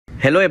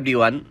Hello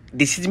everyone,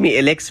 this is me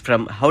Alex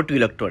from How to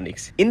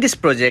Electronics. In this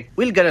project,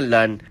 we're gonna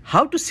learn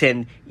how to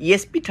send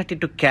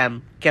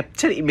ESP32-Cam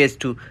capture image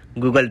to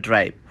Google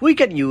Drive. We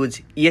can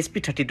use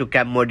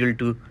ESP32-Cam module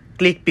to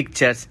click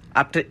pictures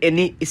after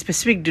any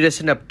specific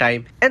duration of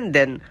time and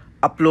then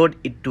upload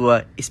it to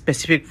a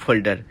specific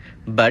folder.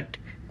 But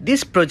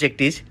this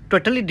project is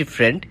totally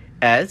different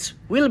as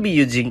we'll be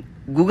using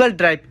Google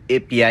Drive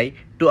API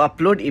to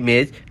upload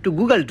image to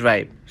Google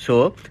Drive.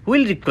 So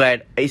we'll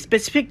require a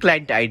specific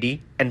client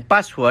ID and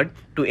password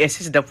to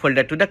access the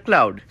folder to the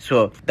cloud.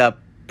 So the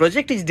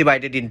project is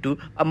divided into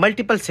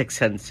multiple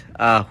sections,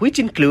 which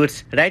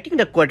includes writing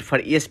the code for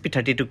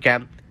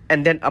ESP32-Cam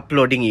and then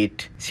uploading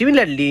it.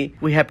 Similarly,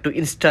 we have to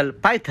install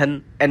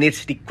Python and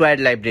its required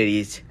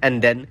libraries,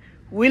 and then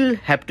we'll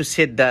have to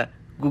set the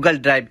Google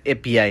Drive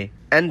API,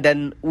 and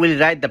then we'll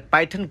write the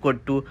Python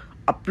code to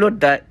upload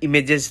the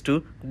images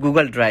to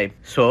Google Drive.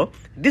 So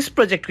this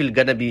project will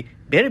gonna be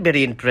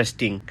very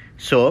interesting.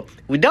 So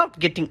without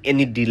getting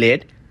any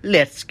delayed,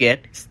 let's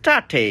get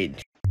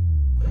started.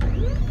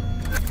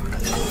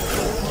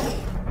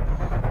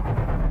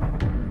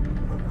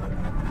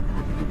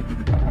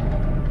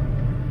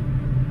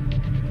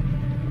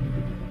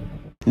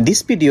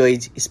 This video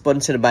is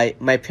sponsored by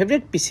my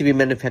favorite PCB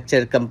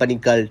manufacturer company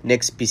called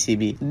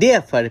NextPCB. They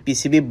offer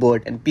PCB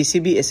board and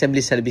PCB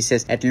assembly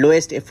services at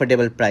lowest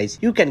affordable price.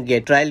 You can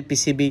get trial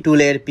PCB,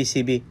 2-layer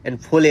PCB and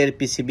 4-layer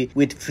PCB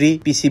with free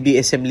PCB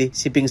assembly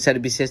shipping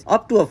services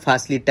up to a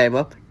fast lead time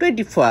of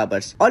 24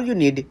 hours. All you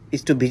need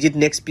is to visit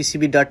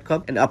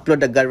nextpcb.com and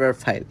upload a Gerber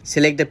file.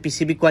 Select the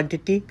PCB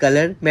quantity,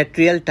 color,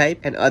 material type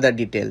and other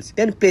details.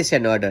 Then place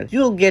an order.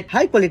 You will get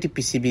high quality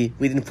PCB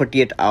within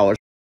 48 hours.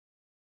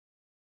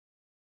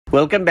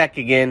 Welcome back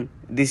again.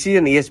 This is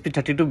an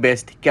ESP32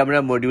 based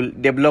camera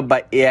module developed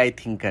by AI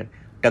Thinker.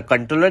 The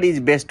controller is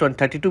based on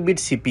 32-bit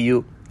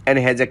CPU and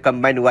has a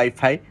combined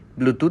Wi-Fi,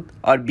 Bluetooth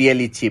or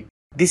BLE chip.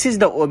 This is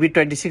the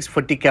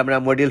𝗣𝗿𝗶𝗷𝗰𝗍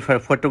camera module for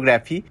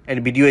photography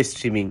and video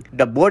streaming.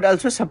 The board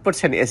also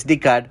supports an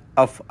SD card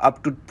of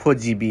up to 4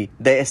 GB.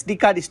 The SD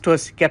card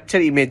stores capture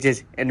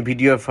images and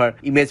video for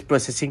image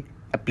processing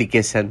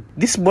application.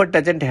 This board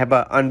doesn't have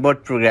an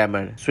onboard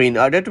programmer. So in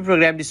order to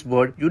program this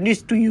board, you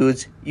need to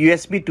use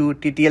USB to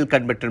TTL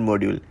converter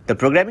module. The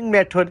programming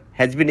method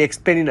has been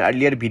explained in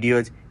earlier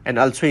videos and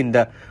also in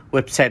the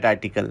website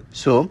article.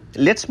 So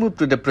let's move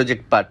to the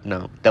project part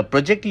now. The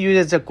project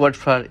uses the code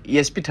for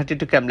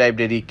ESP32-Cam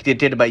library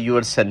created by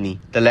yours Sunny.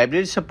 The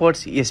library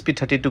supports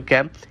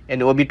ESP32-Cam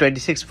and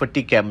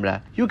𝗣𝗿𝗶𝗷𝗰𝗍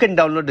camera. You can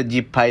download the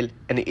zip file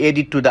and add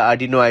it to the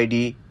Arduino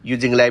IDE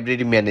using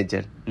library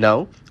manager.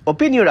 Now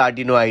open your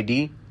Arduino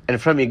IDE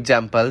and from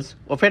examples,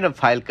 open a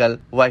file called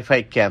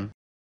Wi-Fi Cam.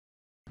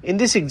 In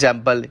this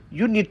example,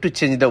 you need to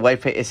change the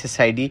Wi-Fi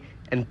SSID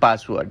and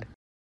password.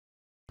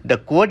 The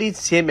code is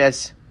same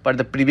as per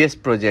the previous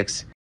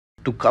projects.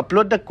 To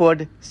upload the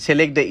code,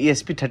 select the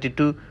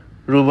ESP32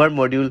 Rover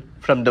module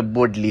from the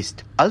board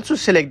list. Also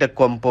select the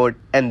COM port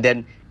and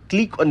then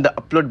click on the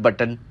upload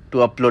button to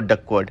upload the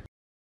code.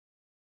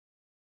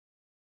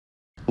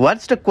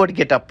 Once the code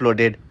gets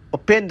uploaded,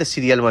 open the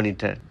serial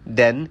monitor.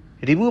 Then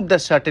remove the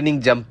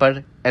shortening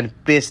jumper and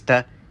press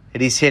the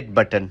reset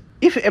button.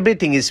 If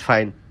everything is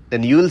fine,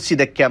 then you will see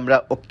the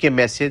camera OK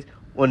message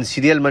on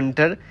serial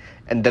monitor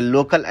and the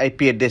local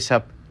IP address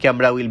of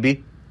camera will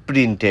be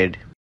printed.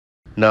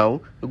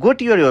 Now go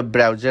to your web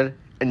browser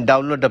and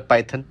download the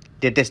Python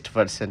latest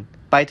version.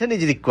 Python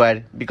is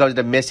required because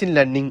the machine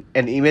learning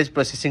and image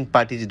processing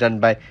part is done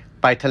by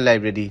Python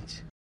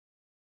libraries.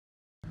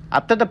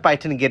 After the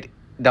Python get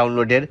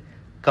downloaded,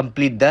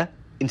 complete the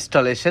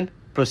installation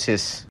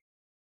process.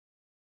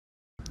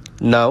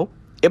 Now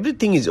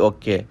everything is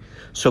okay.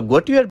 So go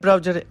to your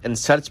browser and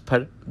search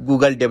for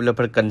Google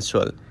Developer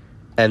Console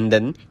and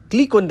then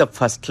click on the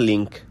first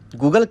link.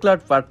 Google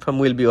Cloud Platform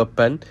will be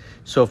open.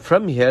 So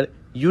from here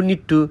you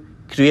need to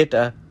create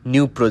a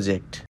new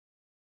project.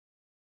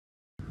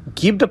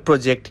 Give the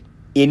project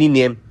any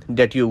name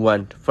that you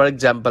want. For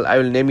example, I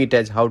will name it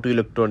as How to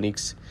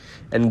Electronics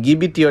and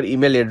give it your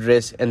email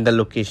address and the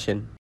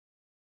location.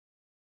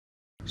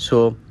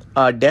 So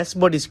our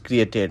dashboard is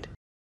created.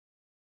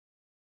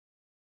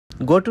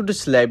 Go to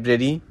this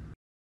library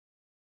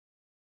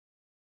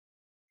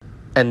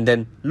and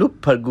then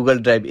look for Google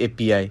Drive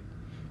API.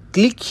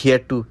 Click here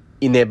to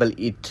enable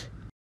it.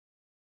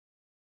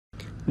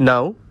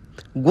 Now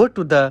go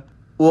to the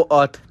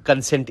OAuth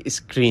consent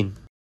screen.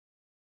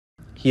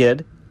 Here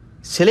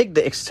select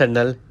the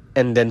external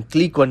and then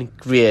click on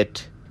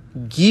create.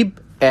 Give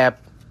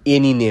app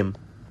any name.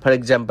 For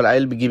example, I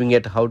will be giving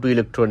it How to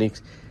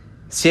Electronics.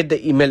 Set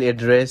the email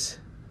address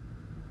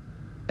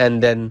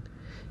and then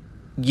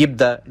give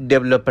the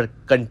developer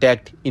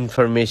contact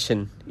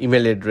information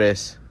email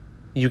address.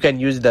 You can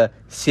use the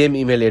same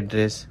email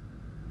address.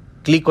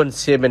 Click on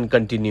save and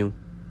continue.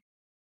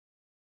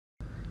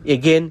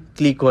 Again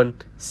click on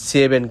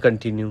save and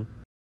continue.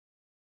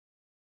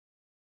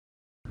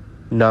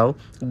 Now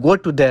go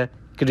to the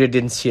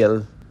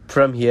credential.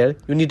 From here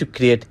you need to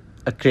create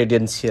a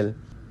credential.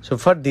 So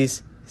for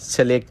this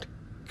select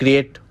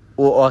create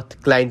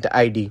OAuth client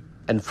ID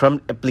and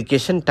from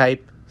application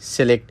type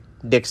select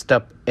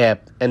desktop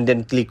app and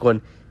then click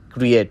on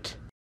create.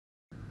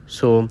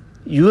 So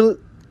you will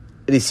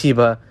receive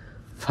a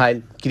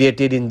file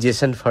created in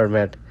JSON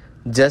format.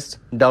 Just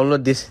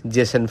download this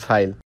JSON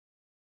file.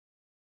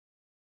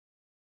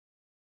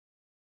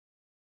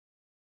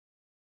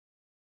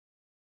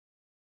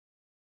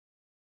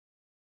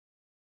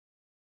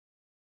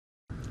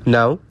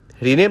 Now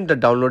rename the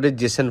downloaded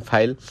JSON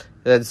file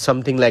as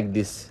something like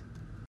this.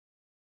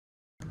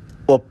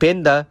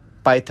 Open the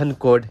Python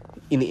code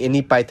in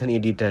any Python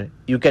editor.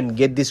 You can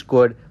get this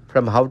code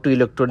from How to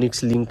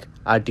Electronics link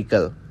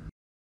article.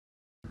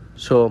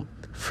 So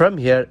from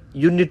here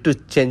you need to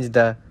change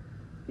the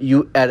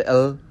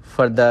URL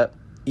for the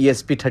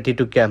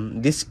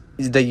ESP32-Cam. This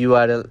is the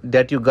URL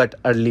that you got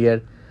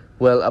earlier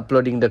while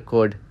uploading the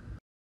code.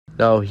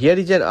 Now here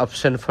is an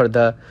option for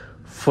the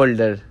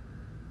folder.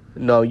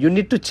 Now you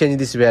need to change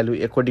this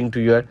value according to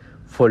your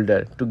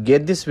folder. To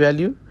get this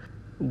value,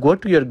 go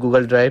to your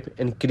Google Drive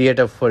and create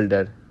a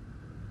folder.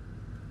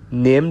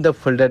 Name the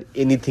folder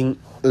anything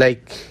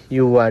like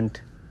you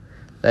want.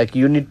 Like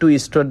you need to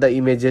store the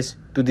images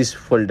to this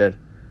folder.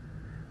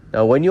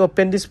 Now when you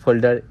open this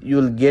folder, you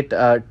will get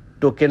a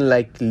token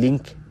like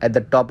link at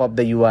the top of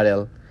the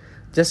URL.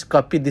 Just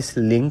copy this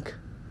link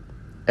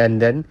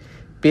and then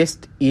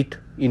paste it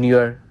in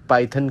your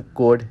Python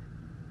code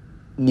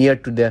near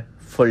to the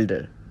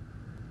folder.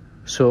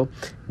 So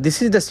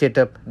this is the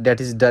setup that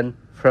is done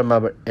from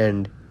our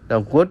end. Now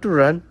go to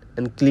run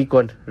and click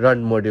on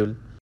run module.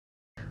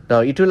 Now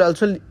it will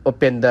also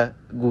open the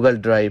Google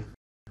Drive.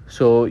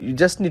 So you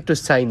just need to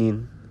sign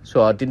in.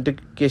 So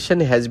authentication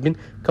has been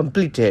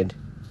completed.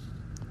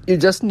 You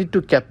just need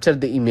to capture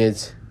the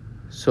image.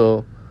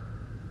 So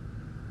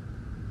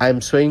I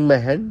am showing my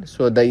hand.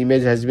 So the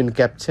image has been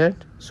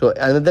captured. So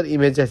another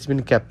image has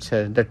been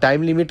captured. The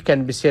time limit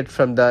can be set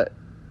from the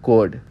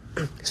code.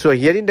 So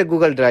here in the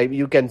Google Drive,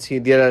 you can see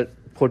there are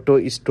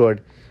photo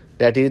stored.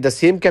 That is, the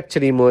same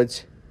capture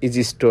image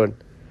is stored.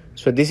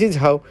 So this is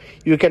how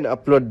you can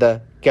upload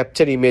the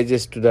capture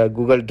images to the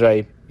Google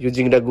Drive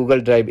using the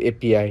Google Drive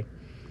API.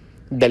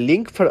 The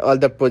link for all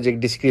the project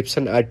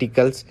description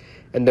articles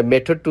and the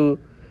method to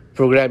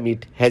program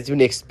it has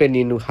been explained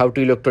in How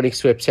to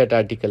Electronics website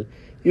article.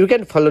 You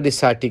can follow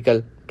this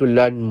article to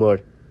learn more.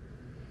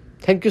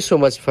 Thank you so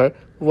much for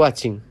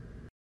watching.